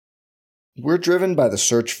We're driven by the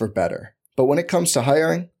search for better. But when it comes to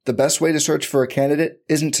hiring, the best way to search for a candidate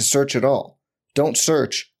isn't to search at all. Don't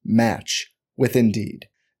search, match with Indeed.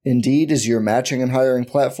 Indeed is your matching and hiring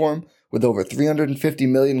platform with over 350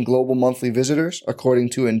 million global monthly visitors,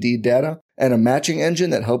 according to Indeed data, and a matching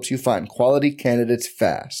engine that helps you find quality candidates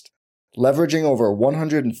fast. Leveraging over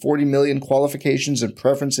 140 million qualifications and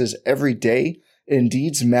preferences every day,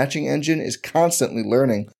 Indeed's matching engine is constantly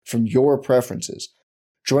learning from your preferences.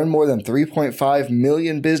 Join more than 3.5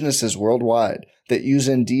 million businesses worldwide that use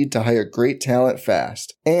Indeed to hire great talent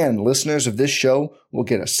fast. And listeners of this show will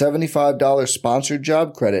get a $75 sponsored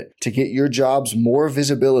job credit to get your jobs more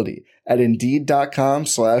visibility at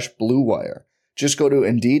Indeed.com/Blue Wire. Just go to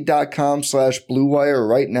Indeed.com/Blue Wire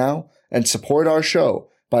right now and support our show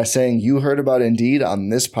by saying you heard about Indeed on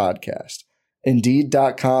this podcast.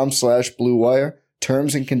 Indeed.com/Blue Wire.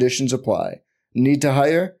 Terms and conditions apply. Need to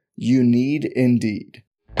hire? You need Indeed.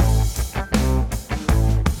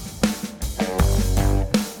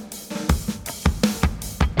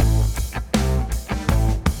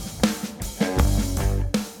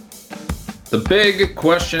 The big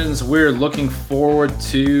questions we're looking forward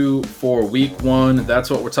to for week one. That's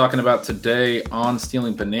what we're talking about today on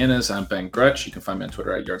Stealing Bananas. I'm Ben Gretch. You can find me on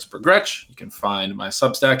Twitter at YardsPerGretch. You can find my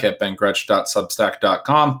Substack at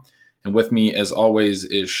bengretch.substack.com. And with me, as always,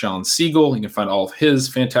 is Sean Siegel. You can find all of his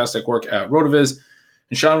fantastic work at Rotoviz.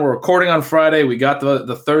 And Sean, we're recording on Friday. We got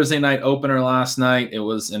the Thursday night opener last night. It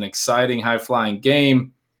was an exciting, high-flying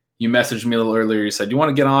game. You messaged me a little earlier. You said, you want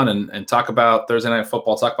to get on and talk about Thursday Night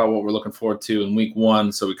Football, talk about what we're looking forward to in week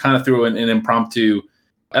one. So we kind of threw an impromptu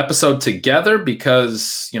episode together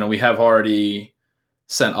because, we have already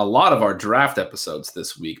sent a lot of our draft episodes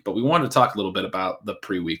this week, but we wanted to talk a little bit about the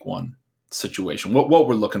pre-week one situation, what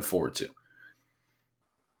we're looking forward to.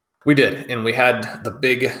 We did, and we had the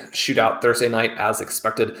big shootout Thursday night as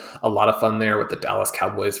expected. A lot of fun there with the Dallas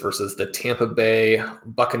Cowboys versus the Tampa Bay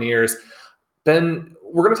Buccaneers. Ben,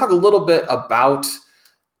 we're going to talk a little bit about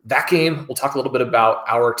that game. We'll talk a little bit about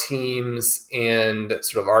our teams and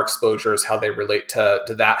sort of our exposures, how they relate to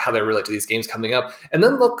that, how they relate to these games coming up, and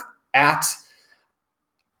then look at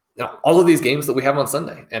all of these games that we have on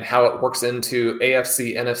Sunday and how it works into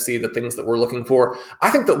AFC, NFC, the things that we're looking for.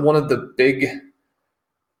 I think that one of the big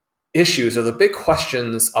issues or the big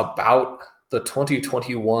questions about the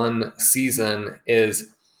 2021 season is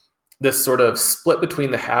this sort of split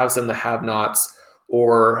between the haves and the have-nots,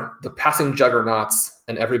 or the passing juggernauts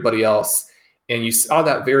and everybody else. And you saw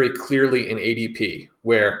that very clearly in ADP,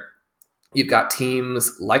 where you've got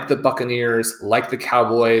teams like the Buccaneers, like the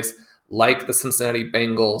Cowboys, like the Cincinnati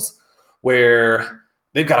Bengals, where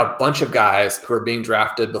they've got a bunch of guys who are being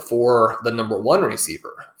drafted before the number one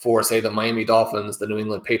receiver for, say, the Miami Dolphins, the New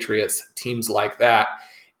England Patriots, teams like that.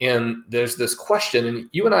 And there's this question, and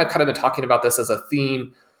you and I have kind of been talking about this as a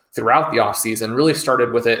theme throughout the offseason, really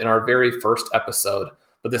started with it in our very first episode,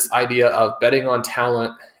 but this idea of betting on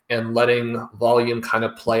talent and letting volume kind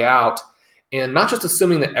of play out, and not just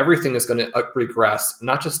assuming that everything is going to regress,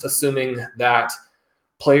 not just assuming that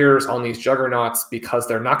players on these juggernauts, because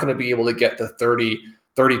they're not going to be able to get the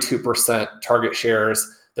 32% target shares,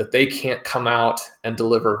 that they can't come out and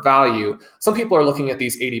deliver value. Some people are looking at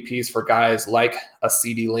these ADPs for guys like a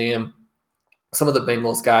CeeDee Lamb, some of the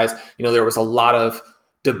Bengals guys. There was a lot of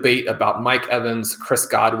debate about Mike Evans, Chris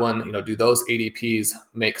Godwin. Do those ADPs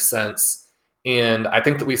make sense? And I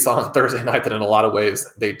think that we saw on Thursday night that in a lot of ways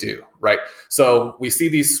they do, right? So we see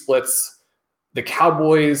these splits. The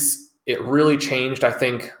Cowboys, it really changed, I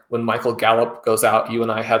think, when Michael Gallup goes out. You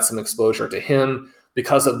and I had some exposure to him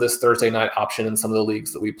because of this Thursday night option in some of the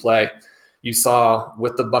leagues that we play. You saw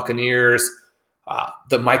with the Buccaneers,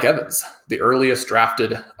 the Mike Evans, the earliest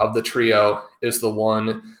drafted of the trio, is the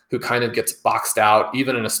one who kind of gets boxed out,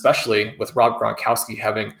 even and especially with Rob Gronkowski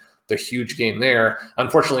having the huge game there.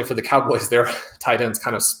 Unfortunately for the Cowboys, their tight ends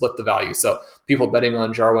kind of split the value. So people betting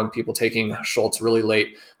on Jarwin, people taking Schultz really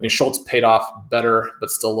late. Schultz paid off better,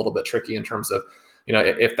 but still a little bit tricky in terms of,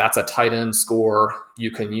 if that's a tight end score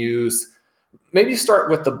you can use. Maybe start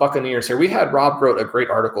with the Buccaneers here. We had Rob wrote a great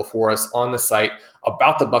article for us on the site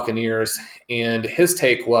about the Buccaneers, and his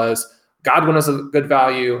take was Godwin is a good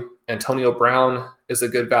value, Antonio Brown is a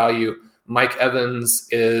good value, Mike Evans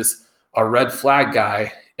is a red flag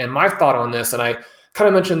guy. And my thought on this, and I kind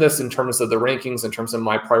of mentioned this in terms of the rankings, in terms of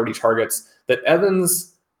my priority targets, that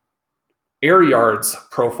Evans' air yards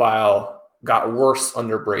profile got worse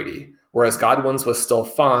under Brady, whereas Godwin's was still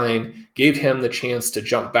fine, gave him the chance to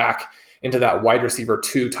jump back into that wide receiver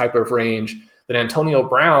 2 type of range. That Antonio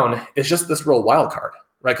Brown is just this real wild card,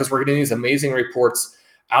 right? Because we're getting these amazing reports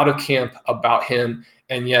out of camp about him.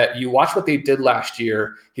 And yet you watch what they did last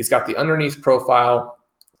year. He's got the underneath profile.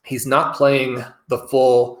 He's not playing the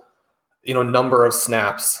full, number of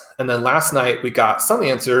snaps. And then last night we got some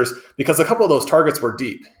answers because a couple of those targets were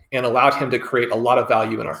deep and allowed him to create a lot of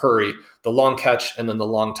value in a hurry, the long catch and then the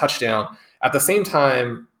long touchdown. At the same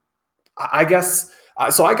time, I guess,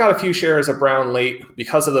 so I got a few shares of Brown late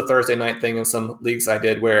because of the Thursday night thing in some leagues I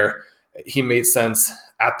did where he made sense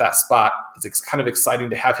at that spot. It's kind of exciting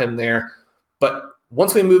to have him there. But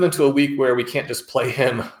once we move into a week where we can't just play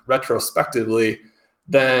him retrospectively,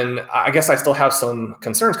 then I guess I still have some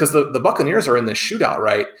concerns because the Buccaneers are in this shootout,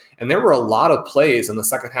 right? And there were a lot of plays in the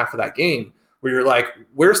second half of that game where you're like,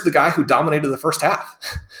 where's the guy who dominated the first half?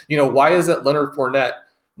 Why is it Leonard Fournette,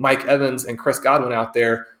 Mike Evans, and Chris Godwin out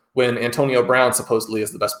there when Antonio Brown supposedly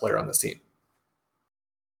is the best player on this team?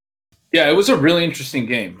 Yeah, it was a really interesting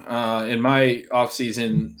game. In my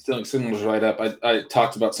offseason, Stealing Signals right up, I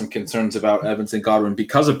talked about some concerns about Evans and Godwin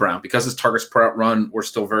because of Brown, because his targets per out run were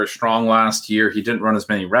still very strong last year. He didn't run as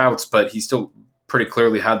many routes, but he still pretty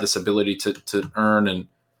clearly had this ability to earn and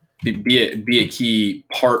be a key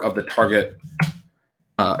part of the target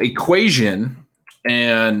equation.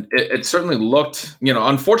 And it certainly looked,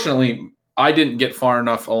 unfortunately, I didn't get far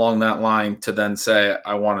enough along that line to then say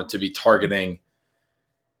I wanted to be targeting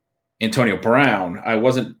Antonio Brown. I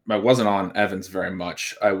wasn't on Evans very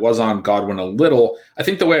much. I was on Godwin a little. I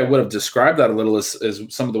think the way I would have described that a little is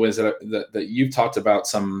some of the ways that you've talked about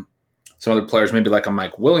some other players, maybe like a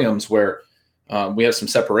Mike Williams, where we have some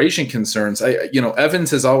separation concerns. Evans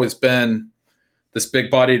has always been this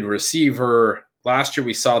big-bodied receiver. Last year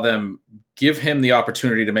we saw them give him the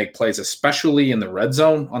opportunity to make plays, especially in the red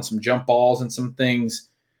zone on some jump balls and some things.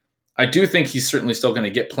 I do think he's certainly still going to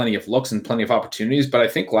get plenty of looks and plenty of opportunities, but I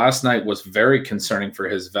think last night was very concerning for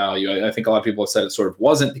his value. I think a lot of people have said it sort of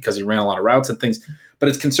wasn't because he ran a lot of routes and things, but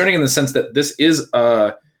it's concerning in the sense that this is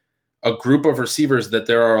a group of receivers that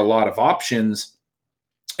there are a lot of options,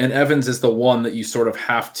 and Evans is the one that you sort of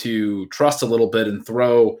have to trust a little bit and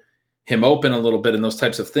throw him open a little bit and those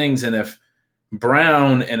types of things. And if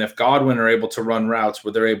Brown and if Godwin are able to run routes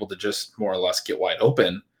where they're able to just more or less get wide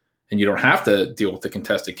open, and you don't have to deal with the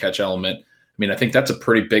contested catch element. I mean, I think that's a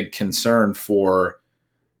pretty big concern for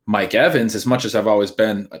Mike Evans, as much as I've always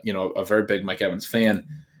been, a very big Mike Evans fan.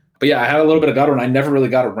 But yeah, I had a little bit of Godwin. I never really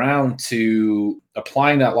got around to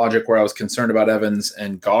applying that logic where I was concerned about Evans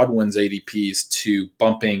and Godwin's ADPs to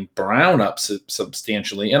bumping Brown up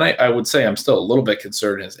substantially. And I would say I'm still a little bit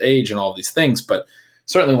concerned in his age and all these things, but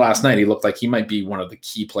certainly last night he looked like he might be one of the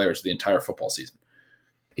key players of the entire football season.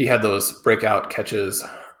 He had those breakout catches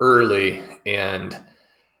early, and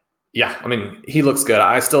yeah, I mean, he looks good.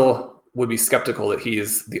 I still would be skeptical that he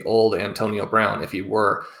is the old Antonio Brown. If he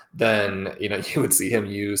were, then you would see him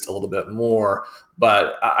used a little bit more.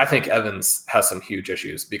 But I think Evans has some huge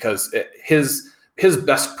issues because his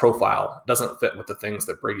best profile doesn't fit with the things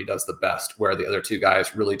that Brady does the best, where the other two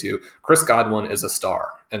guys really do. Chris Godwin is a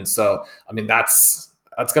star, and so I mean that's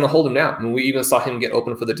going to hold him down. I mean, we even saw him get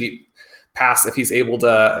open for the deep pass. If he's able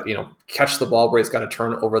to, catch the ball where he's got to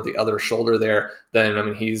turn over the other shoulder there, then, I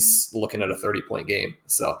mean, he's looking at a 30-point game.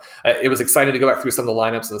 So it was exciting to go back through some of the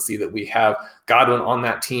lineups and see that we have Godwin on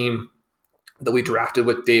that team that we drafted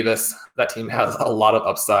with Davis. That team has a lot of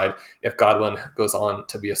upside if Godwin goes on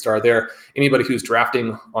to be a star there. Anybody who's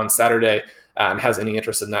drafting on Saturday has any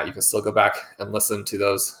interest in that, you can still go back and listen to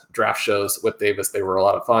those draft shows with Davis. They were a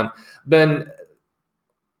lot of fun. Ben,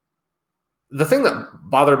 the thing that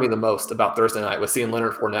bothered me the most about Thursday night was seeing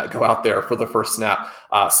Leonard Fournette go out there for the first snap,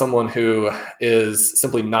 someone who is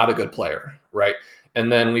simply not a good player, right?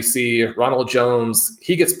 And then we see Ronald Jones,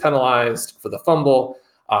 he gets penalized for the fumble.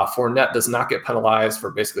 Fournette does not get penalized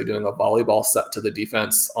for basically doing a volleyball set to the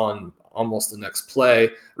defense on almost the next play,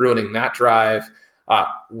 ruining that drive.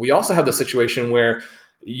 We also have the situation where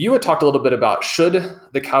you had talked a little bit about, should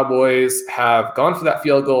the Cowboys have gone for that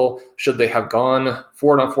field goal? Should they have gone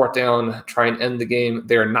for it on fourth down, try and end the game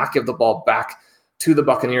there, not give the ball back to the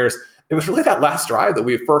Buccaneers? It was really that last drive that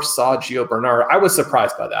we first saw Gio Bernard. I was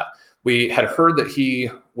surprised by that. We had heard that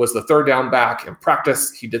he was the third down back in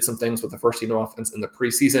practice. He did some things with the first team offense in the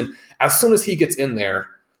preseason. As soon as he gets in there,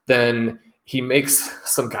 then he makes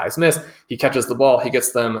some guys miss. He catches the ball. He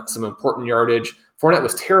gets them some important yardage. Fournette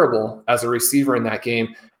was terrible as a receiver in that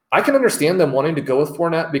game. I can understand them wanting to go with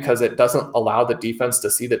Fournette because it doesn't allow the defense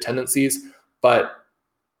to see the tendencies, but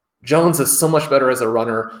Jones is so much better as a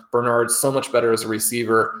runner. Bernard's so much better as a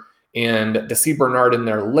receiver. And to see Bernard in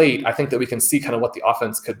there late, I think that we can see kind of what the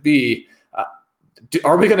offense could be.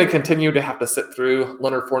 Are we going to continue to have to sit through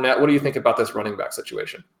Leonard Fournette? What do you think about this running back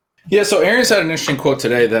situation? Yeah, so Arians had an interesting quote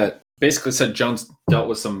today that basically said Jones dealt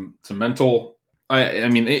with some mental. I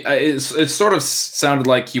mean, it sort of sounded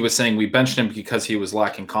like he was saying we benched him because he was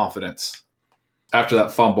lacking confidence after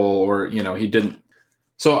that fumble, or he didn't.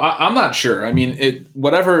 So I'm not sure. I mean,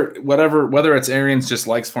 whether it's Arians just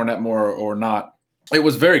likes Fournette more or not, it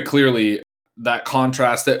was very clearly that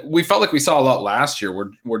contrast that we felt like we saw a lot last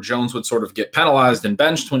year, where Jones would sort of get penalized and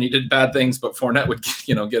benched when he did bad things, but Fournette would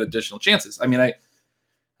get additional chances. I mean,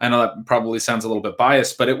 I know that probably sounds a little bit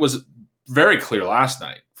biased, but it was very clear last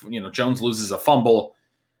night. Jones loses a fumble.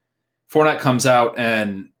 Fournette comes out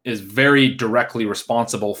and is very directly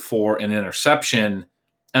responsible for an interception.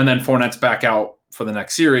 And then Fournette's back out for the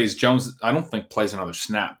next series. Jones, I don't think, plays another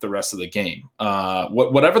snap the rest of the game.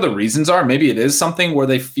 Whatever the reasons are, maybe it is something where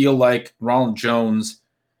they feel like Ronald Jones,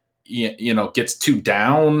 gets too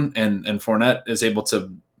down and Fournette is able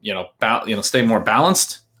to, stay more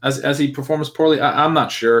balanced as he performs poorly. I'm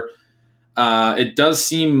not sure. It does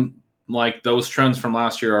seem like those trends from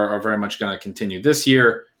last year are very much going to continue this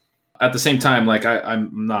year. At the same time, like I'm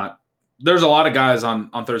not. There's a lot of guys on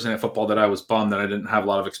Thursday Night Football that I was bummed that I didn't have a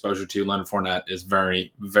lot of exposure to. Leonard Fournette is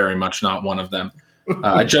very, very much not one of them.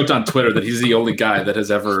 I joked on Twitter that he's the only guy that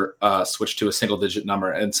has ever switched to a single-digit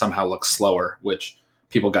number and somehow looks slower, which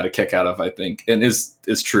people got a kick out of, I think, and is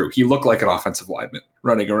true. He looked like an offensive lineman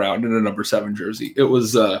running around in a number 7 jersey. It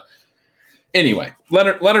was anyway.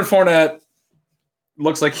 Leonard Fournette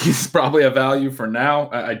looks like he's probably a value for now.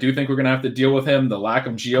 I do think we're going to have to deal with him. The lack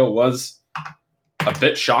of Gio was a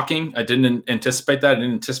bit shocking. I didn't anticipate that. I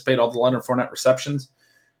didn't anticipate all the Leonard Fournette receptions.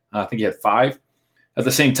 I think he had 5. At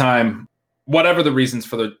the same time, whatever the reasons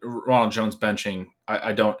for the Ronald Jones benching,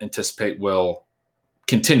 I don't anticipate will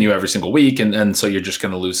continue every single week. And so you're just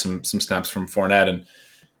going to lose some snaps from Fournette. And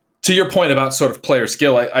to your point about sort of player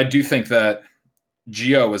skill, I do think that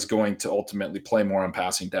Gio is going to ultimately play more on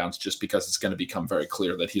passing downs just because it's going to become very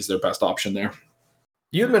clear that he's their best option there.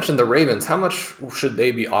 You had mentioned the Ravens. How much should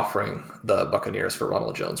they be offering the Buccaneers for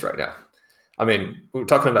Ronald Jones right now? I mean, we're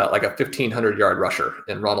talking about like a 1,500-yard rusher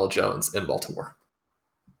in Ronald Jones in Baltimore.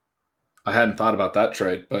 I hadn't thought about that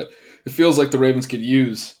trade, but it feels like the Ravens could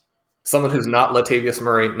use someone who's not Latavius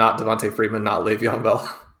Murray, not Devontae Freeman, not Le'Veon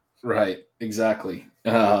Bell. Right, exactly.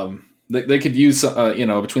 They could use,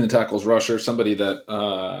 between the tackles rusher, somebody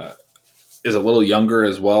that is a little younger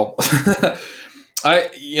as well.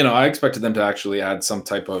 I expected them to actually add some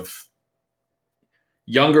type of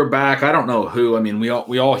younger back. I don't know who. I mean, we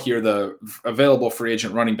all hear the available free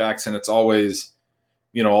agent running backs, and it's always,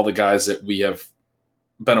 all the guys that we have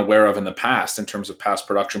been aware of in the past in terms of past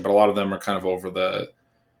production, but a lot of them are kind of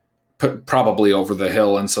probably over the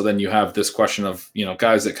hill. And so then you have this question of,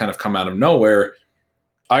 guys that kind of come out of nowhere.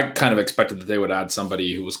 I kind of expected that they would add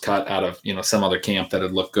somebody who was cut out of, some other camp that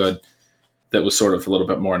had looked good, that was sort of a little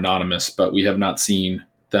bit more anonymous, but we have not seen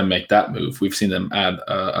them make that move. We've seen them add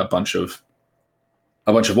a bunch of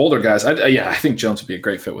older guys. I think Jones would be a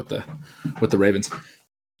great fit with the Ravens.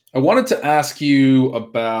 I wanted to ask you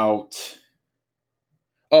about.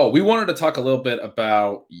 We wanted to talk a little bit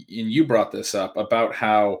about, and you brought this up, about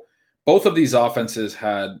how both of these offenses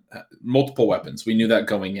had multiple weapons. We knew that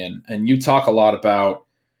going in, and you talk a lot about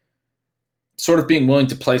sort of being willing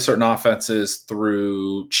to play certain offenses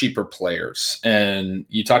through cheaper players. And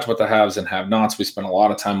you talked about the haves and have-nots. We spent a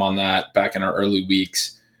lot of time on that back in our early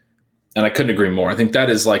weeks, and I couldn't agree more. I think that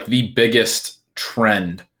is like the biggest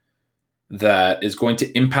trend that is going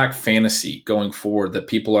to impact fantasy going forward that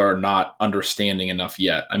people are not understanding enough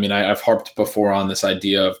yet. I mean, I've harped before on this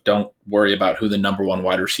idea of don't worry about who the number one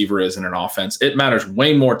wide receiver is in an offense. It matters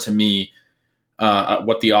way more to me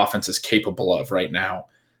what the offense is capable of right now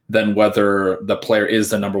than whether the player is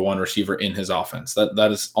the number one receiver in his offense.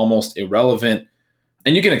 That is almost irrelevant.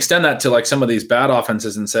 And you can extend that to like some of these bad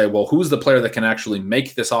offenses and say, well, who's the player that can actually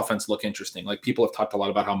make this offense look interesting? Like people have talked a lot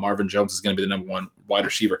about how Marvin Jones is going to be the number one wide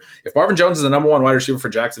receiver. If Marvin Jones is the number one wide receiver for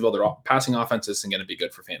Jacksonville, their passing offense isn't going to be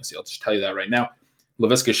good for fantasy. I'll just tell you that right now.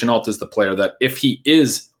 Laviska Shenault is the player that if he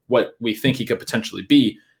is what we think he could potentially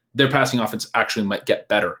be, their passing offense actually might get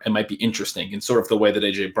better and might be interesting in sort of the way that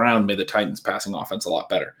A.J. Brown made the Titans passing offense a lot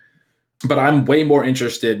better. But I'm way more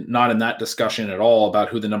interested not in that discussion at all about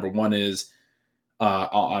who the number one is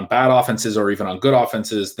on bad offenses or even on good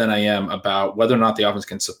offenses than I am about whether or not the offense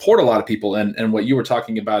can support a lot of people. And what you were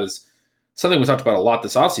talking about is something we talked about a lot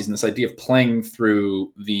this offseason, this idea of playing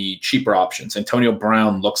through the cheaper options. Antonio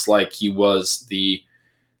Brown looks like he was the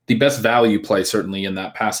best value play, certainly in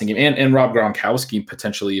that passing game. And Rob Gronkowski,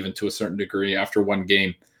 potentially even to a certain degree after one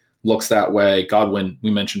game, looks that way. Godwin,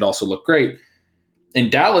 we mentioned, also looked great. In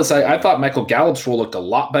Dallas, I thought Michael Gallup's role looked a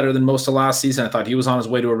lot better than most of last season. I thought he was on his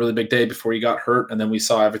way to a really big day before he got hurt, and then we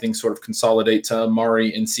saw everything sort of consolidate to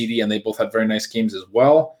Murray and CD, and they both had very nice games as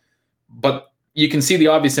well. But you can see the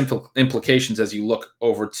obvious implications as you look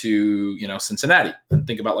over to Cincinnati and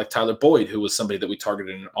think about like Tyler Boyd, who was somebody that we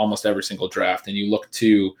targeted in almost every single draft, and you look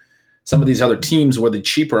to some of these other teams where the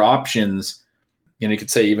cheaper options, you could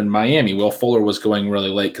say even Miami. Will Fuller was going really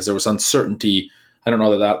late because there was uncertainty. I don't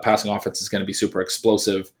know that passing offense is going to be super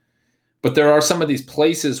explosive. But there are some of these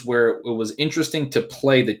places where it was interesting to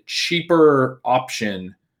play the cheaper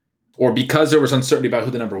option, or because there was uncertainty about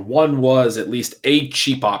who the number one was, at least a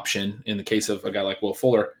cheap option in the case of a guy like Will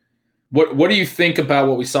Fuller. What do you think about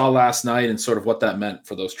what we saw last night and sort of what that meant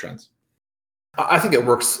for those trends? I think it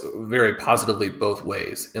works very positively both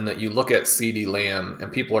ways in that you look at CeeDee Lamb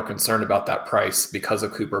and people are concerned about that price because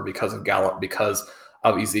of Cooper, because of Gallup, because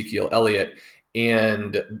of Ezekiel Elliott.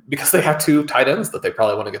 And because they have two tight ends that they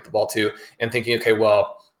probably want to get the ball to, and thinking, okay,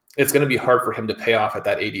 well, it's going to be hard for him to pay off at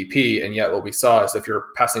that ADP. And yet what we saw is if your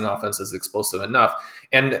passing offense is explosive enough,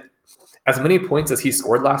 and as many points as he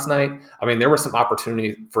scored last night, I mean, there was some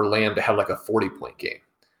opportunity for Lamb to have like a 40-point game,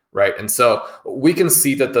 right? And so we can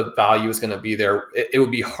see that the value is going to be there. It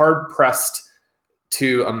would be hard-pressed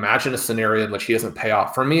to imagine a scenario in which he doesn't pay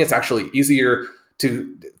off. For me, it's actually easier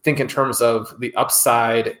to think in terms of the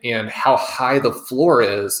upside and how high the floor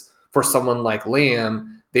is for someone like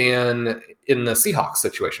Lamb than in the Seahawks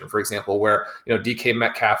situation, for example, where DK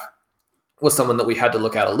Metcalf was someone that we had to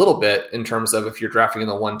look at a little bit in terms of if you're drafting in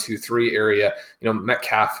the 1, 2, 3 area,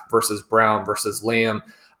 Metcalf versus Brown versus Lamb.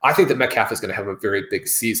 I think that Metcalf is going to have a very big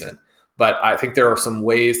season. But I think there are some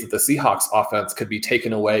ways that the Seahawks offense could be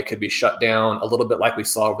taken away, could be shut down a little bit like we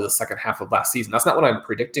saw over the second half of last season. That's not what I'm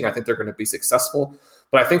predicting. I think they're going to be successful.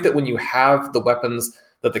 But I think that when you have the weapons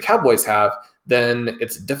that the Cowboys have, then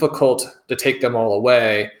it's difficult to take them all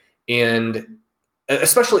away. And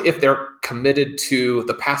especially if they're committed to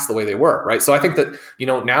the pass the way they were, right? So I think that,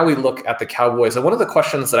 now we look at the Cowboys, and one of the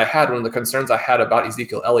questions that I had, one of the concerns I had about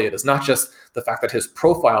Ezekiel Elliott is not just the fact that his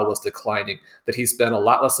profile was declining, that he's been a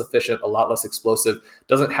lot less efficient, a lot less explosive,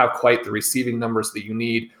 doesn't have quite the receiving numbers that you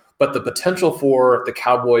need, but the potential for the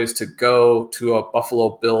Cowboys to go to a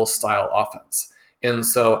Buffalo Bills style offense. And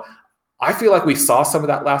so I feel like we saw some of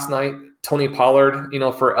that last night. Tony Pollard,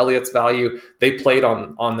 for Elliott's value, they played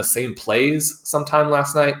on the same plays sometime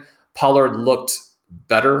last night. Pollard looked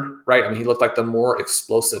better, right? I mean, he looked like the more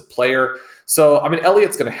explosive player. So, I mean,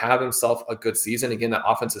 Elliott's going to have himself a good season. Again, that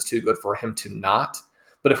offense is too good for him to not.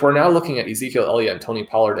 But if we're now looking at Ezekiel Elliott and Tony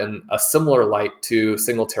Pollard in a similar light to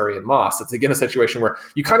Singletary and Moss, it's again a situation where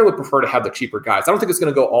you kind of would prefer to have the cheaper guys. I don't think it's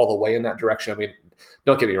going to go all the way in that direction. I mean,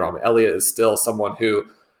 don't get me wrong. Elliott is still someone who,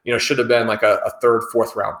 should have been like a third,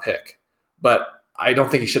 fourth round pick. But I don't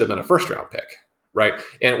think he should have been a first-round pick, right?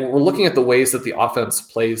 And we're looking at the ways that the offense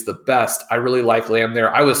plays the best. I really like Lamb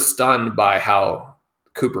there. I was stunned by how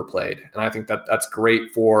Cooper played, and I think that that's great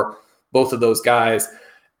for both of those guys.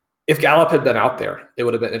 If Gallup had been out there, it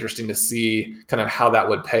would have been interesting to see kind of how that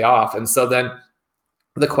would pay off. And so then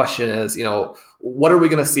the question is, what are we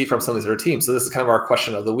going to see from some of these other teams? So this is kind of our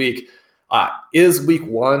question of the week. Is week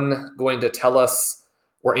one going to tell us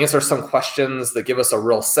or answer some questions that give us a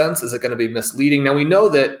real sense? Is it going to be misleading? Now, we know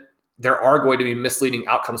that there are going to be misleading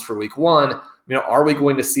outcomes for week one. Are we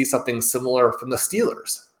going to see something similar from the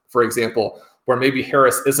Steelers, for example, where maybe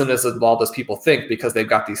Harris isn't as involved as people think because they've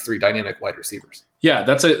got these three dynamic wide receivers? Yeah,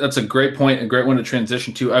 that's a great point, a great one to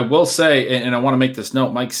transition to. I will say, and I want to make this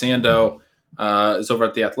note, Mike Sando is over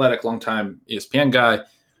at The Athletic, longtime ESPN guy.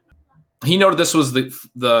 He noted this was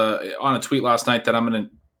the on a tweet last night that I'm going to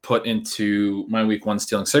put into my week one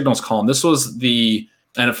Stealing Signals column. This was the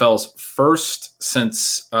NFL's first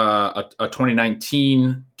since a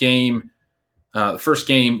 2019 game, the first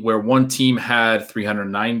game where one team had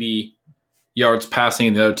 390 yards passing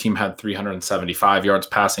and the other team had 375 yards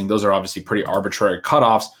passing. Those are obviously pretty arbitrary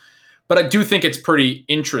cutoffs, but I do think it's pretty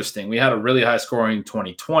interesting. We had a really high scoring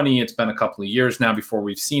 2020. It's been a couple of years now before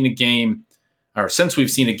we've seen a game, or since we've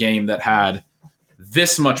seen a game that had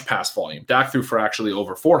this much pass volume. Dak threw for actually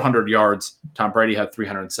over 400 yards. Tom Brady had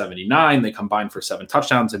 379. They combined for 7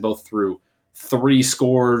 touchdowns. They both threw 3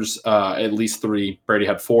 scores, at least 3. Brady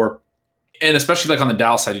had 4. And especially like on the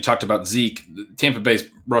Dallas side, you talked about Zeke. Tampa Bay's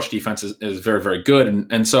rush defense is very, very good.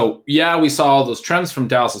 And so, yeah, we saw all those trends from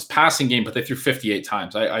Dallas's passing game, but they threw 58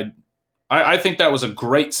 times. I think that was a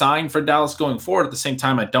great sign for Dallas going forward. At the same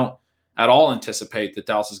time, I don't at all anticipate that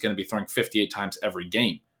Dallas is going to be throwing 58 times every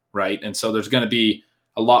game. Right. And so there's going to be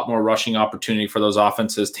a lot more rushing opportunity for those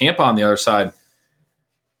offenses. Tampa on the other side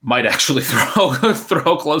might actually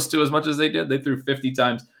throw close to as much as they did. They threw 50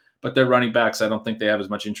 times. but their running backs, I don't think they have as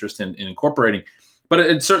much interest in incorporating. But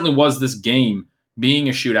it certainly was this game being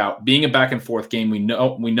a shootout, being a back and forth game. We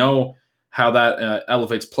know how that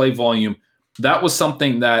elevates play volume. That was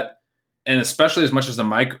something that, and especially as much as the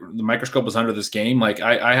microscope was under this game, like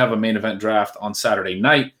I have a main event draft on Saturday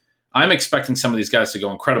night. I'm expecting some of these guys to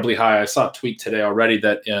go incredibly high. I saw a tweet today already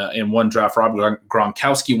that in one draft, Rob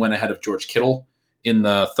Gronkowski went ahead of George Kittle in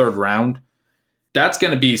the third round. That's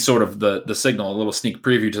going to be sort of the signal, a little sneak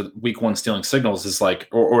preview to week one stealing signals is like,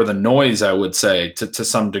 or the noise, I would say, to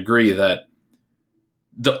some degree, that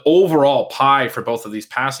the overall pie for both of these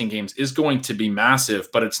passing games is going to be massive,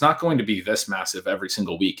 but it's not going to be this massive every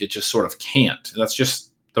single week. It just sort of can't. That's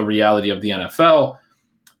just the reality of the NFL.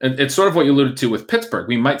 It's sort of what you alluded to with Pittsburgh.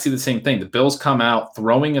 We might see the same thing. The Bills come out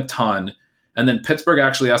throwing a ton, and then Pittsburgh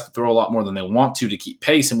actually has to throw a lot more than they want to keep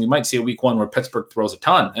pace. And we might see a week one where Pittsburgh throws a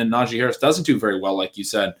ton, and Najee Harris doesn't do very well, like you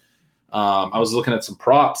said. I was looking at some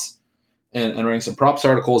props and reading some props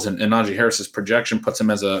articles, and Najee Harris's projection puts him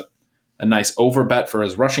as a nice over bet for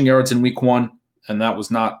his rushing yards in week one. And that was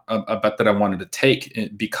not a bet that I wanted to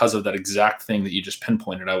take because of that exact thing that you just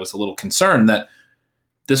pinpointed. I was a little concerned that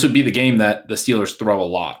this would be the game that the Steelers throw a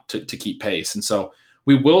lot to keep pace. And so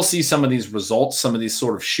we will see some of these results, some of these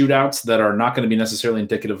sort of shootouts that are not going to be necessarily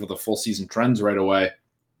indicative of the full season trends right away.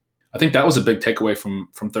 I think that was a big takeaway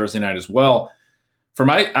from Thursday night as well.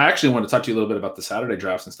 I actually want to talk to you a little bit about the Saturday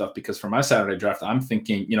drafts and stuff, because for my Saturday draft, I'm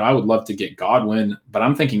thinking, I would love to get Godwin, but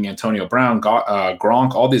I'm thinking Antonio Brown,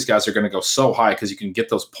 Gronk, all these guys are going to go so high because you can get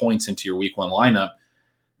those points into your week one lineup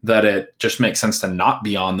that it just makes sense to not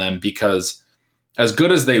be on them, because as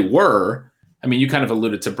good as they were, I mean, you kind of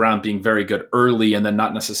alluded to Brown being very good early and then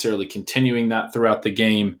not necessarily continuing that throughout the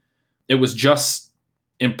game. It was just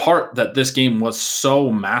in part that this game was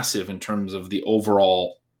so massive in terms of the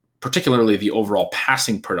overall, particularly the overall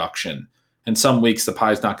passing production. And some weeks the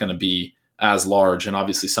pie is not going to be as large. And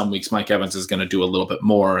obviously some weeks Mike Evans is going to do a little bit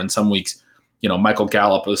more. And some weeks, Michael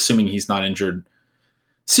Gallup, assuming he's not injured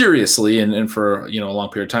seriously and for, a long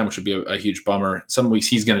period of time, which would be a huge bummer. Some weeks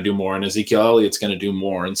he's going to do more, and Ezekiel Elliott's going to do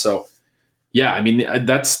more. And so, yeah, I mean,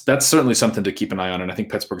 that's certainly something to keep an eye on. And I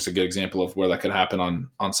think Pittsburgh's a good example of where that could happen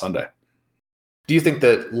on Sunday. Do you think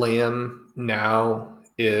that Lamb now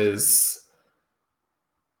is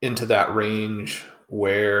into that range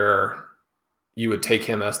where you would take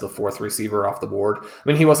him as the fourth receiver off the board? I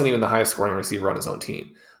mean, he wasn't even the highest scoring receiver on his own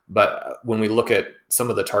team. But when we look at some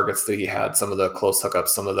of the targets that he had, some of the close hookups,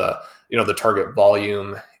 some of the, the target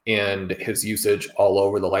volume and his usage all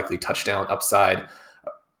over, the likely touchdown upside,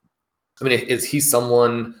 I mean, is he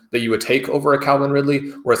someone that you would take over a Calvin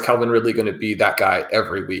Ridley, or is Calvin Ridley going to be that guy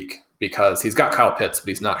every week? Because he's got Kyle Pitts, but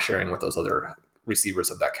he's not sharing with those other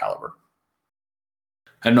receivers of that caliber.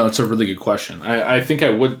 I know it's a really good question. I think I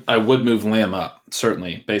would move Lamb up,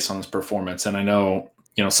 certainly, based on his performance. And I know,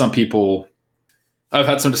 some people, I've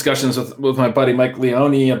had some discussions with my buddy Mike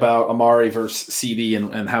Leone about Amari versus CD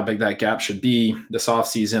and how big that gap should be this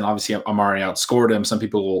offseason. Obviously, Amari outscored him. Some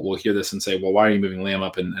people will hear this and say, well, why are you moving Lamb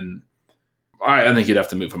up? And I think you'd have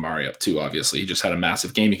to move Amari up too, obviously. He just had a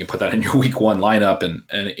massive game. You can put that in your week one lineup,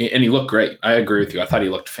 and he looked great. I agree with you. I thought he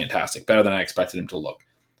looked fantastic, better than I expected him to look,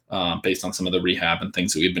 based on some of the rehab and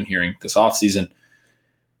things that we've been hearing this offseason.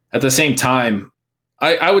 At the same time,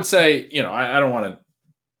 I would say, I don't want to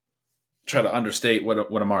try to understate what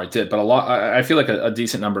Amari did, but I feel like a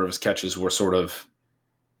decent number of his catches were sort of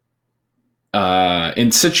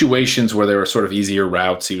in situations where they were sort of easier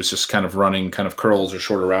routes. He was just kind of running kind of curls or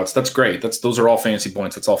shorter routes. That's great. Those are all fancy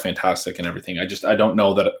points. That's all fantastic and everything. I don't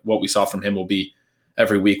know that what we saw from him will be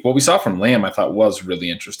every week. What we saw from Lamb, I thought, was really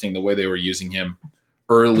interesting. The way they were using him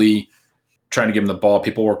early, trying to give him the ball.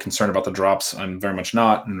 People were concerned about the drops. I'm very much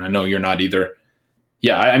not, and I know you're not either.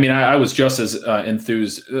 Yeah, I mean, I was just as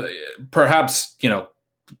enthused. Perhaps,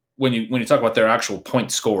 when you talk about their actual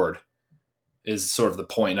points scored is sort of the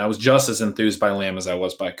point. I was just as enthused by Lamb as I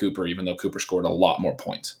was by Cooper, even though Cooper scored a lot more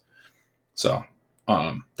points. So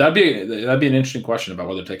that'd be an interesting question about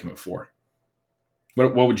whether to take him at 4. Where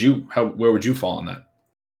would you fall on that?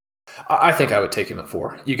 I think I would take him at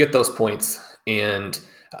 4. You get those points, and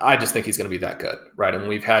I just think he's going to be that good, right? And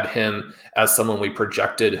we've had him as someone we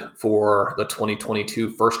projected for the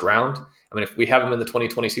 2022 first round. I mean, if we have him in the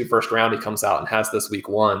 2022 first round, he comes out and has this week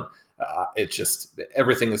one. It's just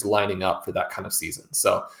everything is lining up for that kind of season.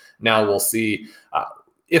 So now we'll see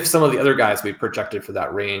if some of the other guys we projected for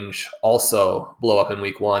that range also blow up in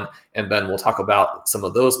week one. And then we'll talk about some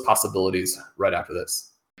of those possibilities right after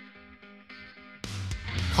this.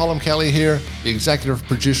 Colm Kelly here, the executive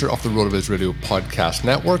producer of the RotoViz Radio Podcast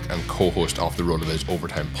Network and co-host of the RotoViz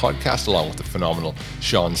Overtime Podcast, along with the phenomenal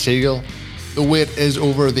Sean Siegel. The wait is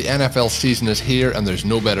over, the NFL season is here, and there's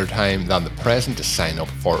no better time than the present to sign up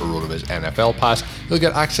for a RotoViz NFL Pass. You'll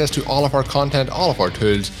get access to all of our content, all of our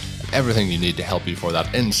tools, and everything you need to help you for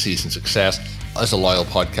that in-season success. As a loyal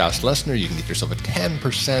podcast listener, you can get yourself a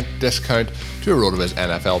 10% discount to a RotoViz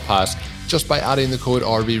NFL Pass just by adding the code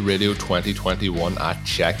RVRadio2021 at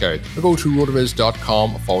checkout. Or go to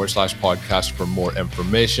rotoviz.com/podcast for more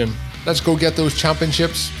information. Let's go get those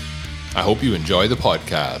championships. I hope you enjoy the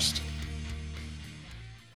podcast.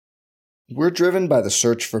 We're driven by the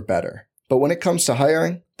search for better. But when it comes to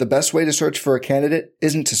hiring, the best way to search for a candidate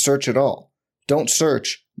isn't to search at all. Don't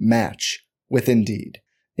search, match with Indeed.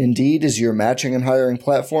 Indeed is your matching and hiring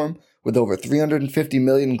platform with over 350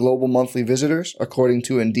 million global monthly visitors, according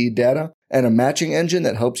to Indeed data, and a matching engine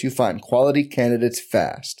that helps you find quality candidates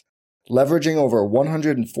fast. Leveraging over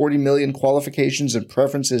 140 million qualifications and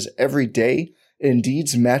preferences every day,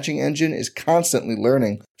 Indeed's matching engine is constantly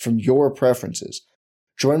learning from your preferences.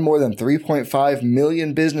 Join more than 3.5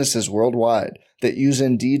 million businesses worldwide that use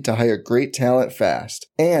Indeed to hire great talent fast.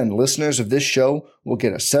 And listeners of this show will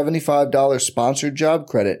get a $75 sponsored job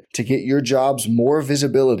credit to get your jobs more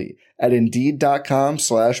visibility at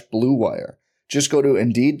Indeed.com/Blue Wire. Just go to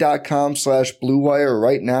Indeed.com/Blue Wire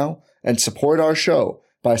right now and support our show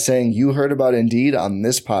by saying you heard about Indeed on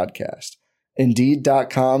this podcast.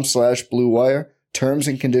 Indeed.com/Blue Wire. Terms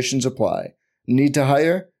and conditions apply. Need to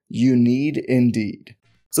hire? You need Indeed.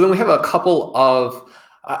 So then we have a couple of,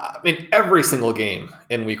 every single game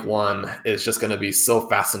in week one is just going to be so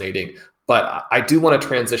fascinating. But I do want to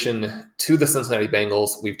transition to the Cincinnati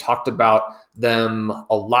Bengals. We've talked about them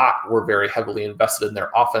a lot. We're very heavily invested in their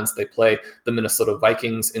offense. They play the Minnesota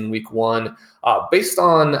Vikings in week one. Based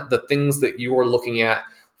on the things that you are looking at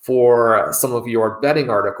for some of your betting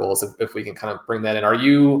articles, if we can kind of bring that in, are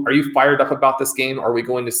you fired up about this game? Are we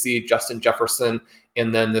going to see Justin Jefferson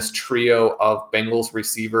and then this trio of Bengals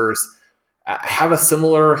receivers have a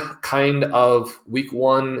similar kind of week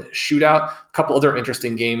one shootout? A couple other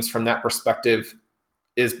interesting games from that perspective.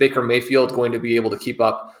 Is Baker Mayfield going to be able to keep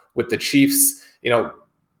up with the Chiefs?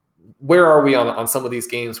 Where are we on some of these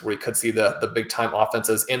games where we could see the big time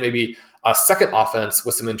offenses and maybe a second offense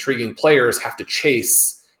with some intriguing players have to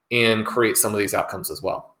chase and create some of these outcomes as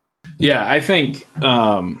well? Yeah, I think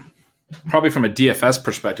probably from a DFS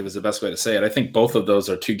perspective is the best way to say it. I think both of those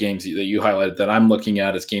are two games that you highlighted that I'm looking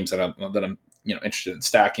at as games that I'm interested in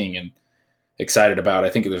stacking and excited about. I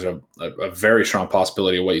think there's a very strong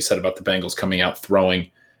possibility of what you said about the Bengals coming out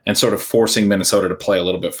throwing and sort of forcing Minnesota to play a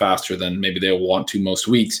little bit faster than maybe they'll want to most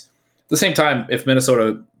weeks. At the same time, if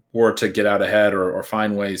Minnesota were to get out ahead or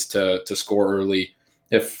find ways to score early,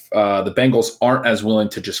 if the Bengals aren't as willing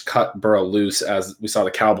to just cut Burrow loose as we saw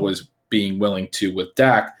the Cowboys being willing to with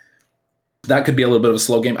Dak, that could be a little bit of a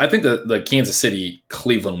slow game. I think the Kansas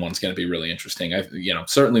City-Cleveland one's going to be really interesting.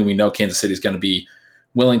 Certainly we know Kansas City is going to be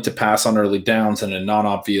willing to pass on early downs and in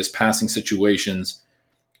non-obvious passing situations.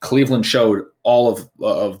 Cleveland showed all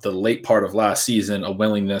of the late part of last season a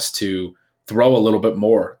willingness to throw a little bit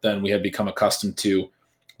more than we had become accustomed to.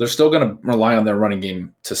 They're still going to rely on their running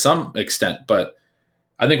game to some extent, but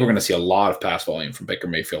I think we're going to see a lot of pass volume from Baker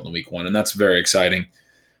Mayfield in week one, and that's very exciting.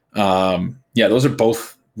 Those are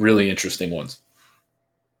both really interesting ones.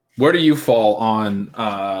 Where do you fall on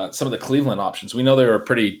some of the Cleveland options? We know they were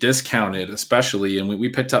pretty discounted, especially, and we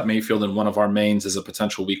picked up Mayfield in one of our mains as a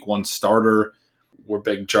potential week one starter. We're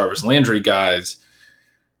big Jarvis Landry guys.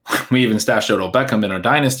 We even stashed Odell Beckham in our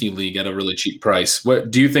Dynasty League at a really cheap price.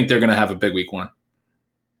 What do you think they're going to have a big week one?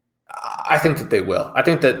 I think that they will. I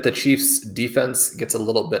think that the Chiefs' defense gets a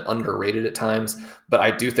little bit underrated at times, but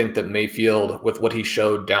I do think that Mayfield, with what he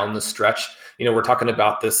showed down the stretch, we're talking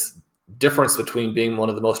about this difference between being one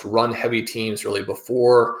of the most run-heavy teams really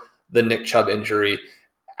before the Nick Chubb injury,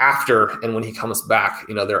 after and when he comes back,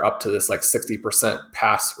 they're up to this like 60%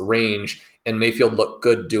 pass range, and Mayfield looked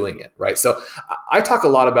good doing it, right? So I talk a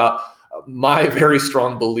lot about my very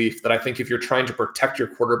strong belief that I think if you're trying to protect your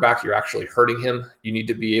quarterback, you're actually hurting him. You need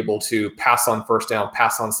to be able to pass on first down,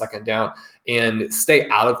 pass on second down, and stay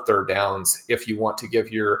out of third downs if you want to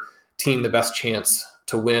give your team the best chance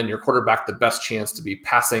to win, your quarterback the best chance to be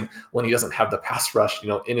passing when he doesn't have the pass rush,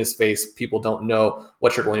 in his face. People don't know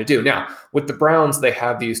what you're going to do. Now, with the Browns, they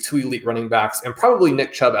have these two elite running backs and probably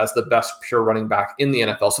Nick Chubb as the best pure running back in the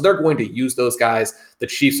NFL. So they're going to use those guys. The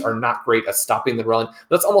Chiefs are not great at stopping the run.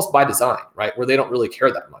 That's almost by design, right? Where they don't really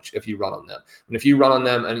care that much if you run on them. And if you run on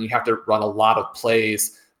them and you have to run a lot of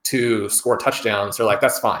plays to score touchdowns, they're like,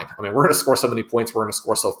 that's fine. We're going to score so many points. We're going to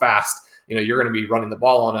score so fast. You're going to be running the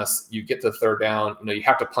ball on us. You get to the third down, you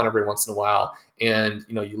have to punt every once in a while. And,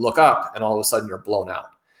 you look up and all of a sudden you're blown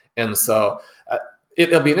out. And so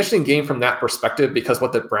it'll be an interesting game from that perspective, because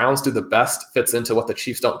what the Browns do the best fits into what the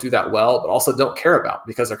Chiefs don't do that well, but also don't care about,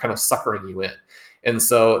 because they're kind of suckering you in. And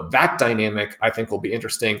so that dynamic, I think, will be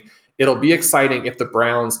interesting. It'll be exciting if the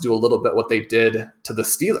Browns do a little bit what they did to the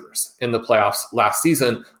Steelers in the playoffs last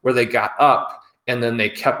season, where they got up and then they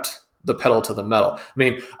kept the pedal to the metal. I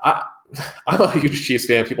mean, I'm a huge Chiefs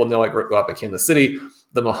fan. People know I grew up in Kansas City.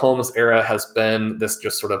 The Mahomes era has been this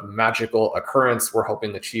just sort of magical occurrence. We're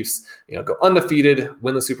hoping the Chiefs, go undefeated,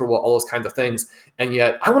 win the Super Bowl, all those kinds of things. And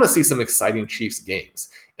yet I want to see some exciting Chiefs games.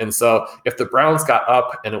 And so if the Browns got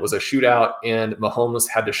up and it was a shootout and Mahomes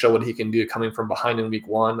had to show what he can do coming from behind in week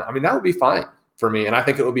one, I mean, that would be fine for me. And I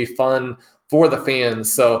think it would be fun for the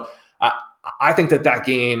fans. So I think that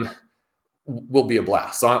game will be a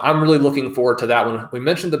blast. So I'm really looking forward to that one. We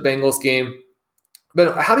mentioned the Bengals game,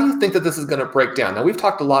 but how do you think that this is going to break down? Now, we've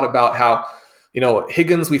talked a lot about how,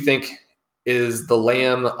 Higgins, we think, is the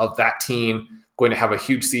lamb of that team, going to have a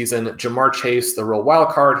huge season. Jamar Chase, the real wild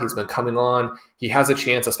card, he's been coming on. He has a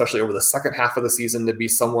chance, especially over the second half of the season, to be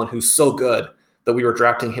someone who's so good that we were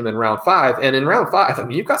drafting him in round 5. And in round 5, I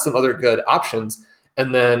mean, you've got some other good options.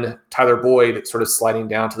 And then Tyler Boyd sort of sliding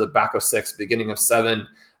down to the back of 6, beginning of 7.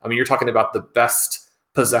 I mean, you're talking about the best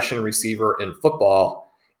possession receiver in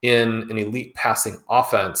football in an elite passing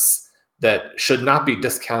offense that should not be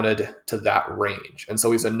discounted to that range. And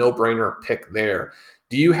so he's a no-brainer pick there.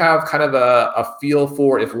 Do you have kind of a feel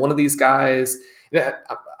for if one of these guys,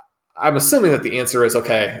 I'm assuming that the answer is,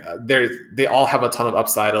 okay, they all have a ton of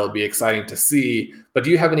upside. It'll be exciting to see. But do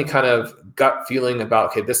you have any kind of gut feeling about,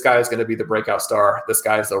 okay, this guy is going to be the breakout star. This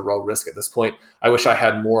guy is a real risk at this point. I wish I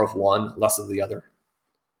had more of one, less of the other.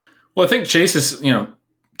 Well, I think Chase is,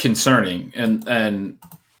 concerning and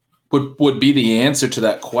would be the answer to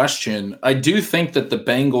that question. I do think that the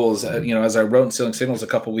Bengals, as I wrote in Stealing Signals a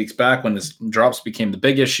couple weeks back when his drops became the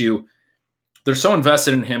big issue, they're so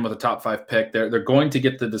invested in him with a top 5 pick. They're going to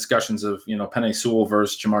get the discussions of, Penei Sewell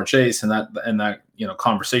versus Jamar Chase, and that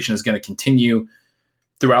conversation is going to continue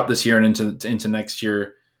throughout this year and into next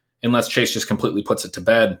year, unless Chase just completely puts it to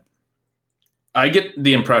bed. I get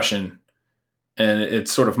the impression, and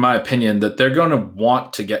it's sort of my opinion, that they're going to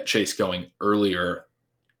want to get Chase going earlier,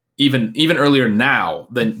 even earlier now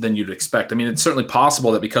than you'd expect. I mean, it's certainly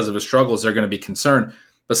possible that because of his struggles, they're going to be concerned.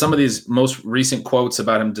 But some of these most recent quotes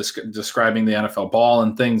about him describing the NFL ball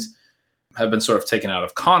and things have been sort of taken out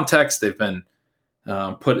of context. They've been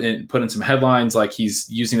put in some headlines like he's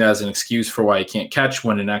using that as an excuse for why he can't catch,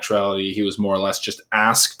 when in actuality he was more or less just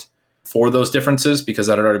asked for those differences because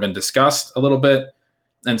that had already been discussed a little bit.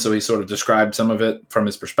 And so he sort of described some of it from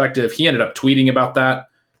his perspective. He ended up tweeting about that,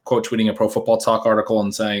 quote tweeting a Pro Football Talk article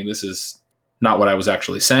and saying, "This is not what I was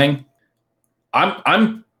actually saying."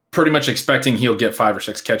 I'm pretty much expecting he'll get 5 or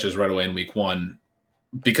 6 catches right away in week 1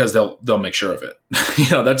 because they'll make sure of it.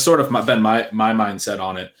 That's sort of been my mindset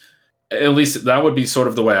on it. At least that would be sort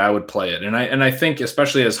of the way I would play it. And I think,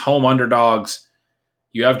 especially as home underdogs,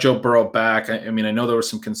 you have Joe Burrow back. I mean, I know there were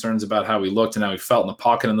some concerns about how he looked and how he felt in the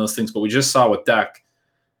pocket and those things, but we just saw with Dak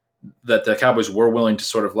that the Cowboys were willing to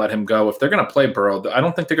sort of let him go. If they're going to play Burrow, I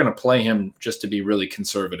don't think they're going to play him just to be really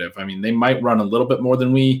conservative. I mean, they might run a little bit more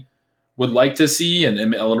than we would like to see and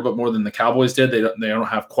a little bit more than the Cowboys did. They don't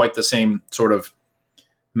have quite the same sort of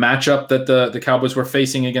matchup that the Cowboys were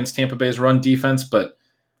facing against Tampa Bay's run defense, but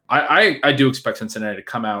I do expect Cincinnati to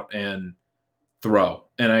come out and throw.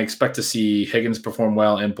 And I expect to see Higgins perform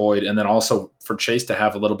well and Boyd, and then also for Chase to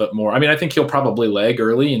have a little bit more. I mean, I think he'll probably lag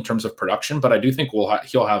early in terms of production, but I do think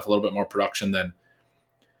he'll have a little bit more production than,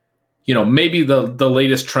 maybe the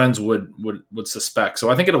latest trends would suspect.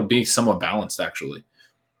 So I think it'll be somewhat balanced, actually.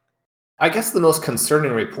 I guess the most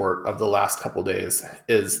concerning report of the last couple of days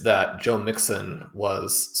is that Joe Mixon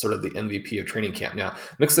was sort of the MVP of training camp. Now,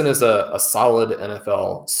 Mixon is a solid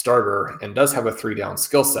NFL starter and does have a 3-down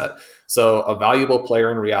skill set. So a valuable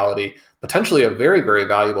player in reality, potentially a very, very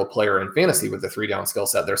valuable player in fantasy with a 3-down skill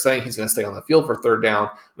set. They're saying he's going to stay on the field for 3rd down.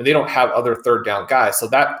 I mean, they don't have other 3rd down guys. So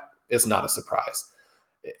that is not a surprise.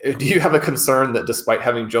 Do you have a concern that despite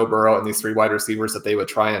having Joe Burrow and these 3 wide receivers, that they would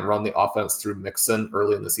try and run the offense through Mixon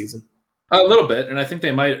early in the season? A little bit, and I think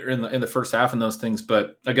they might in the first half and those things.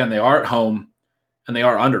 But again, they are at home, and they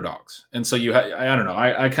are underdogs, and so I don't know.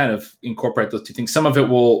 I kind of incorporate those two things. Some of it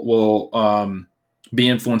will be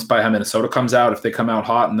influenced by how Minnesota comes out. If they come out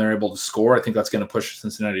hot and they're able to score, I think that's going to push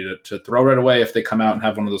Cincinnati to throw right away. If they come out and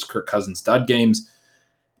have one of those Kirk Cousins dud games,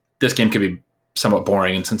 this game could be somewhat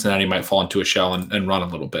boring, and Cincinnati might fall into a shell and run a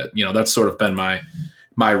little bit. That's sort of been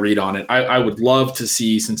my read on it. I would love to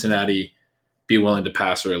see Cincinnati be willing to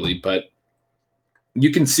pass early, but you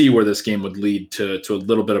can see where this game would lead to a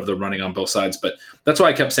little bit of the running on both sides. But that's why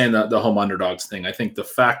I kept saying the home underdogs thing. I think the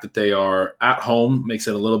fact that they are at home makes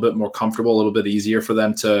it a little bit more comfortable, a little bit easier for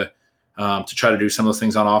them to try to do some of those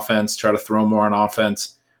things on offense, try to throw more on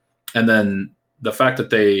offense. And then the fact that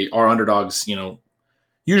they are underdogs,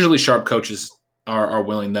 usually sharp coaches are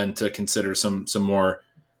willing then to consider some more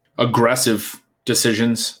aggressive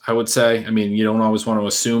decisions, I would say. I mean, you don't always want to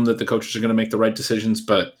assume that the coaches are going to make the right decisions,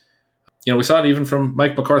 but we saw it even from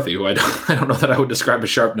Mike McCarthy, who I don't know that I would describe as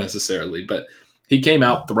sharp necessarily, but he came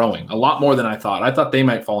out throwing a lot more than I thought. I thought they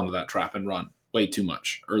might fall into that trap and run way too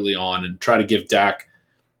much early on and try to give Dak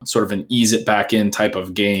sort of an ease it back in type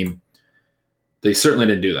of game. They certainly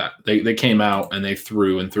didn't do that. They came out and they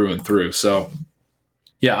threw and threw and threw. So,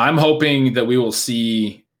 yeah, I'm hoping that we will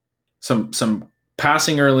see some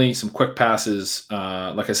passing early, some quick passes.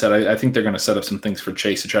 Like I said, I think they're going to set up some things for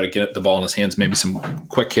Chase to try to get the ball in his hands, maybe some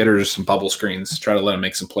quick hitters, some bubble screens, try to let him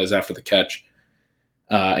make some plays after the catch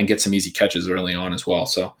and get some easy catches early on as well.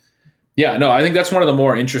 So, yeah, no, I think that's one of the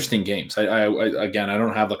more interesting games. Again, I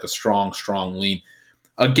don't have like a strong lean.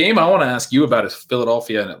 A game I want to ask you about is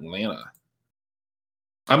Philadelphia and Atlanta.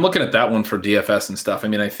 I'm looking at that one for DFS and stuff. I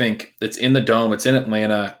mean, I think it's in the Dome. It's in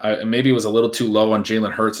Atlanta. Maybe it was a little too low on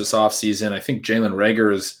Jalen Hurts this offseason. I think Jalen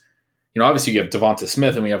Reagor is, obviously you have Devonta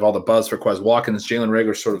Smith and we have all the buzz for Quez Watkins. Jalen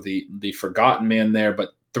Reagor is sort of the forgotten man there, but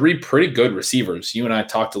three pretty good receivers. You and I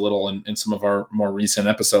talked a little in some of our more recent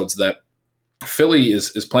episodes that Philly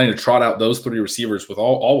is planning to trot out those three receivers with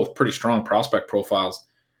all with pretty strong prospect profiles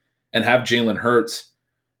and have Jalen Hurts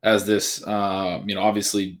as this,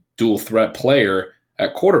 obviously dual threat player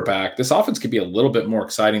at quarterback. This offense could be a little bit more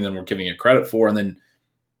exciting than we're giving it credit for. And then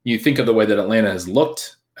you think of the way that Atlanta has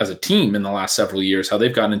looked as a team in the last several years, how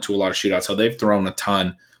they've gotten into a lot of shootouts, how they've thrown a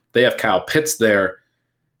ton. They have Kyle Pitts there.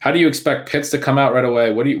 How do you expect Pitts to come out right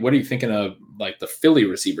away? What are you thinking of like the Philly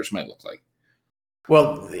receivers might look like?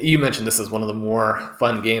 Well, you mentioned this is one of the more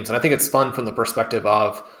fun games, and I think it's fun from the perspective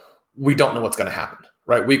of we don't know what's going to happen.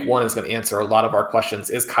 Right, week one is going to answer a lot of our questions.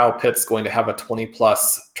 Is Kyle Pitts going to have a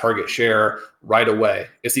 20-plus target share right away?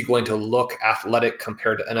 Is he going to look athletic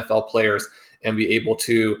compared to NFL players and be able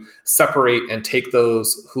to separate and take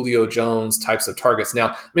those Julio Jones types of targets? Now,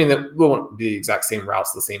 I mean, that won't be the exact same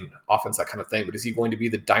routes, the same offense, that kind of thing, but is he going to be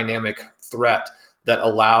the dynamic threat that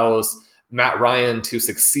allows Matt Ryan to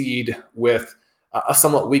succeed with a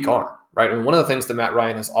somewhat weak arm? Right, and one of the things that Matt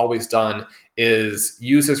Ryan has always done is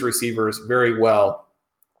use his receivers very well,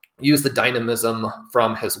 use the dynamism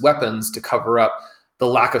from his weapons to cover up the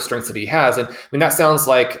lack of strength that he has. And I mean, that sounds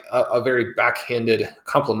like a very backhanded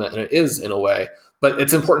compliment, and it is in a way, but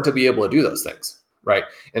it's important to be able to do those things, right?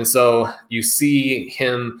 And so you see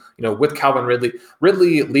him, with Calvin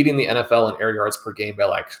Ridley leading the NFL in air yards per game by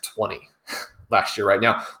like 20 last year. Right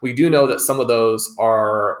now, we do know that some of those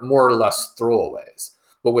are more or less throwaways.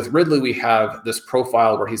 But with Ridley, we have this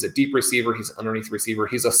profile where he's a deep receiver, he's an underneath receiver,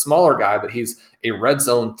 he's a smaller guy, but he's a red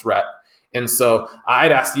zone threat. And so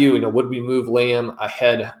I'd ask you, would we move Lamb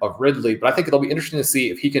ahead of Ridley? But I think it'll be interesting to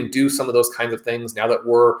see if he can do some of those kinds of things now that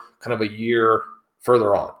we're kind of a year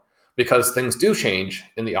further on, because things do change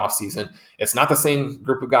in the offseason. It's not the same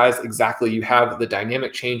group of guys exactly. You have the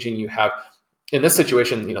dynamic changing. You have, in this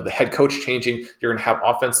situation, the head coach changing. You're going to have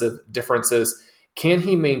offensive differences. Can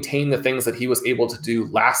he maintain the things that he was able to do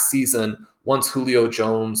last season once Julio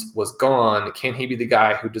Jones was gone? Can he be the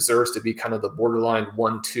guy who deserves to be kind of the borderline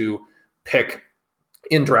 1-2 pick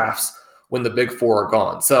in drafts when the big four are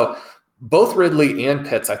gone? So both Ridley and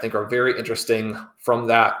Pitts, I think, are very interesting from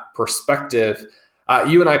that perspective.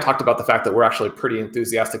 You and I talked about the fact that we're actually pretty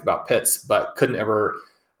enthusiastic about Pitts, but couldn't ever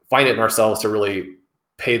find it in ourselves to really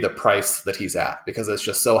pay the price that he's at, because it's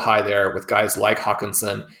just so high there with guys like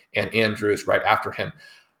Hawkinson and Andrews right after him.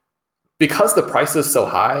 Because the price is so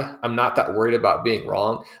high, I'm not that worried about being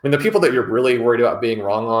wrong. I mean, the people that you're really worried about being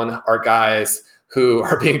wrong on are guys who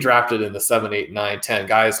are being drafted in the 7, 8, 9, 10,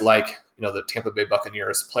 guys like, the Tampa Bay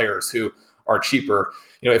Buccaneers players who are cheaper.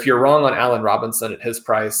 If you're wrong on Allen Robinson at his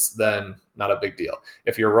price, then not a big deal.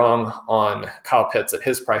 If you're wrong on Kyle Pitts at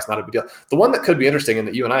his price, not a big deal. The one that could be interesting, and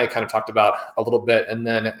that you and I kind of talked about a little bit, and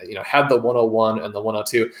then had the 101 and the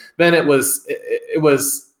 102, then it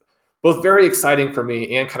was both very exciting for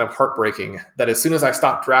me and kind of heartbreaking that as soon as I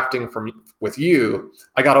stopped drafting with you,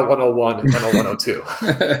 I got a 101 and a 102.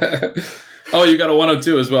 Oh, you got a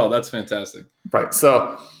 102 as well. That's fantastic. Right.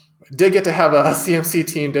 So did get to have a CMC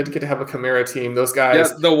team, did get to have a Kamara team. Those guys.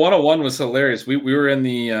 Yeah, the 101 was hilarious. We were in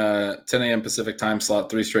the 10 a.m. Pacific time slot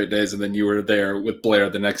 3 straight days, and then you were there with Blair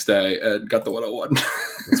the next day and got the 101.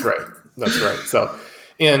 That's right. So,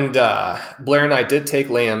 and Blair and I did take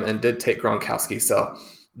Lamb and did take Gronkowski. So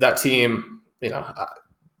that team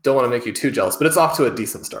don't want to make you too jealous, but it's off to a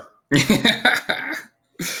decent start.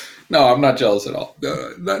 No, I'm not jealous at all.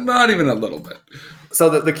 Not even a little bit. So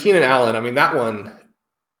the Keenan Allen, I mean, that one,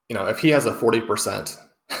 if he has a 40%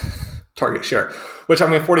 target share, which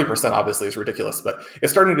 40% obviously is ridiculous, but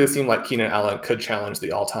it's starting to seem like Keenan Allen could challenge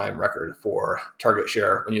the all-time record for target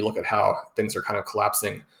share when you look at how things are kind of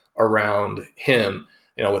collapsing around him,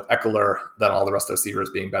 with Eckler, then all the rest of the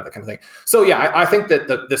receivers being bad, that kind of thing. So yeah, I think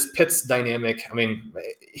that this Pitts dynamic,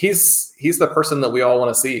 he's the person that we all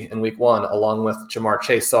want to see in week one, along with Jamar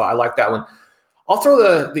Chase. So I like that one. I'll throw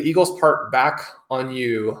the Eagles part back on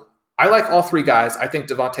you. I like all three guys. I think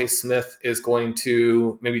Devontae Smith is going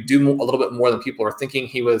to maybe do a little bit more than people are thinking.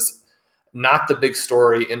 He was not the big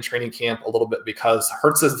story in training camp a little bit because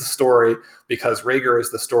Hurts is the story, because Reagor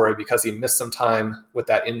is the story, because he missed some time with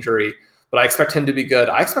that injury. But I expect him to be good.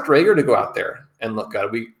 I expect Reagor to go out there and look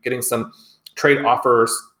good. We getting some trade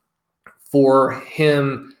offers for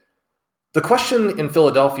him. The question in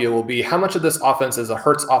Philadelphia will be how much of this offense is a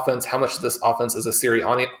Hurts offense, how much of this offense is a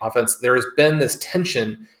Sirianni offense. There has been this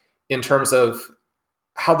tension in terms of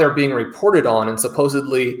how they're being reported on, and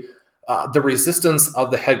supposedly the resistance of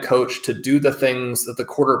the head coach to do the things that the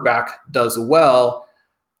quarterback does well.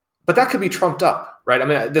 But that could be trumped up,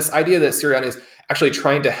 right? This idea that Sirianni is actually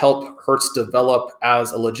trying to help Hurts develop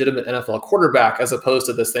as a legitimate NFL quarterback, as opposed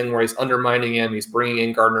to this thing where he's undermining him, he's bringing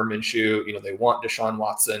in Gardner Minshew, they want Deshaun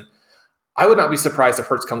Watson. I would not be surprised if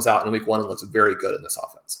Hurts comes out in week one and looks very good in this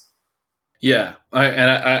offense. Yeah,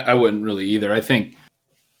 I wouldn't really either. I think,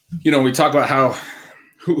 we talk about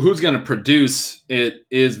who's going to produce. It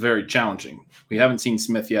is very challenging. We haven't seen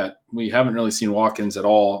Smith yet. We haven't really seen Watkins at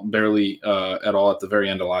all, barely at all at the very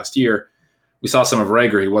end of last year. We saw some of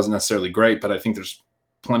Reagor. He wasn't necessarily great, but I think there's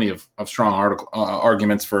plenty of strong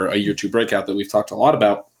arguments for a year two breakout that we've talked a lot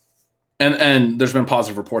about. And there's been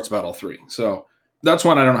positive reports about all three. So that's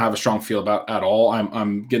one I don't have a strong feel about at all.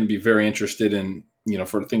 I'm going to be very interested in,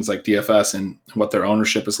 for things like DFS and what their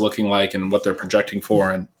ownership is looking like and what they're projecting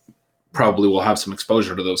for. And probably will have some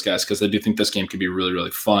exposure to those guys because I do think this game could be really,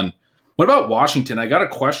 really fun. What about Washington? I got a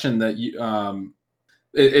question that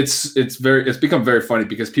it's become very funny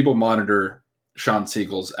because people monitor Shawn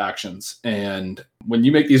Siegel's actions. And when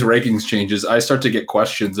you make these rankings changes, I start to get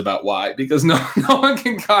questions about why, because no one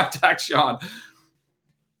can contact Shawn.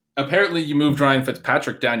 Apparently you moved Ryan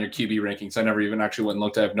Fitzpatrick down your QB rankings. I never even actually went and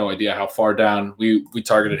looked. I have no idea how far down. We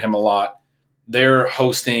targeted him a lot. They're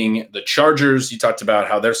hosting the Chargers. You talked about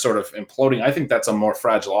how they're sort of imploding. I think that's a more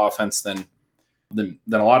fragile offense than a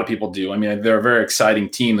lot of people do. They're a very exciting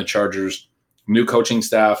team, the Chargers. New coaching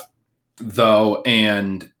staff, though,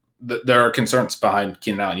 and there are concerns behind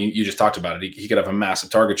Keenan Allen. You just talked about it. He could have a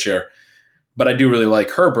massive target share. But I do really like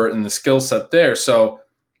Herbert and the skill set there. So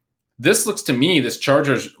this looks to me, this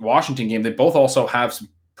Chargers-Washington game, they both also have some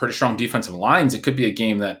pretty strong defensive lines. It could be a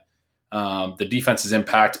game that the defense is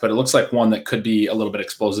impact, but it looks like one that could be a little bit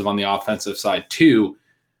explosive on the offensive side too.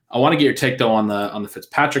 I want to get your take though on the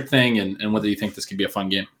Fitzpatrick thing and whether you think this could be a fun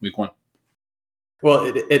game week one. Well,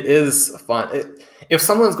 it is fun. If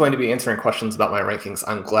someone's going to be answering questions about my rankings,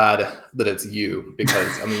 I'm glad that it's you because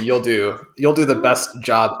you'll do the best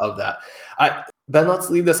job of that. Ben, let's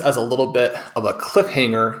leave this as a little bit of a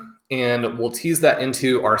cliffhanger, and we'll tease that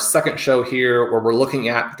into our second show here, where we're looking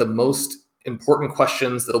at the most important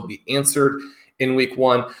questions that'll be answered in week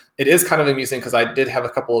one. It is kind of amusing because I did have a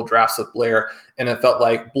couple of drafts with Blair, and it felt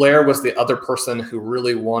like Blair was the other person who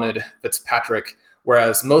really wanted Fitzpatrick,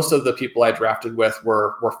 whereas most of the people I drafted with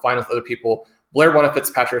were fine with other people. Blair wanted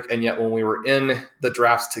Fitzpatrick, and yet when we were in the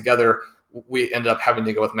drafts together, we ended up having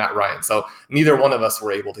to go with Matt Ryan. So neither one of us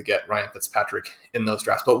were able to get Ryan Fitzpatrick in those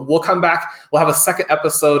drafts. But we'll come back. We'll have a second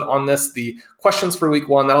episode on this, the questions for week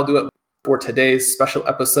one. That'll do it for today's special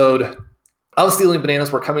episode of Stealing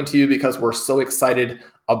Bananas. We're coming to you because we're so excited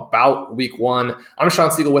about week one. I'm Shawn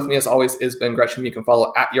Siegel. With me, as always, is Ben Gretch, whom you can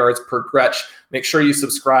follow at YardsPerGretch. Make sure you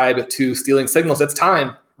subscribe to Stealing Signals. It's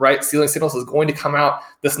time, right? Stealing Signals is going to come out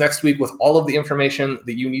this next week with all of the information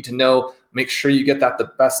that you need to know. Make sure you get that, the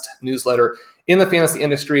best newsletter in the fantasy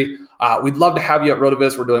industry. We'd love to have you at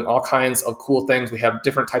RotoViz. We're doing all kinds of cool things. We have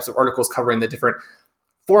different types of articles covering the different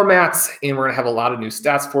formats, and we're going to have a lot of new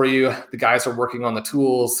stats for you. The guys are working on the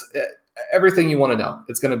tools. Everything you want to know,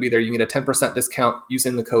 it's going to be there. You can get a 10% discount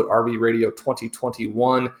using the code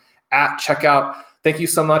RVRadio2021 at checkout. Thank you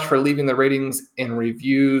so much for leaving the ratings and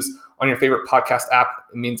reviews on your favorite podcast app.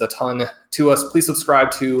 It means a ton to us. Please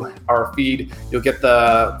subscribe to our feed. You'll get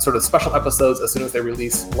the sort of special episodes as soon as they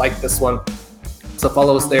release, like this one. So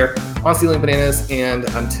follow us there on Stealing Bananas. And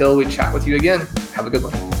until we chat with you again, have a good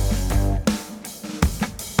one.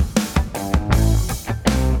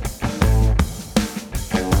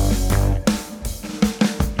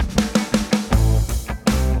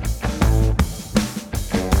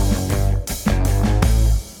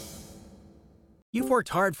 You've worked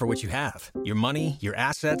hard for what you have. Your money, your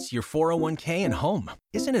assets, your 401k, and home.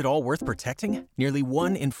 Isn't it all worth protecting? Nearly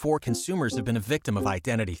 1 in 4 consumers have been a victim of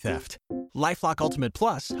identity theft. LifeLock Ultimate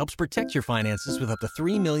Plus helps protect your finances with up to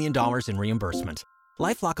 $3 million in reimbursement.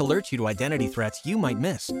 LifeLock alerts you to identity threats you might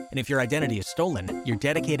miss. And if your identity is stolen, your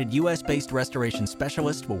dedicated U.S.-based restoration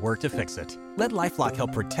specialist will work to fix it. Let LifeLock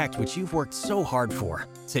help protect what you've worked so hard for.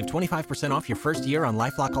 Save 25% off your first year on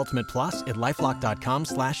LifeLock Ultimate Plus at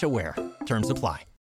LifeLock.com/aware. Terms apply.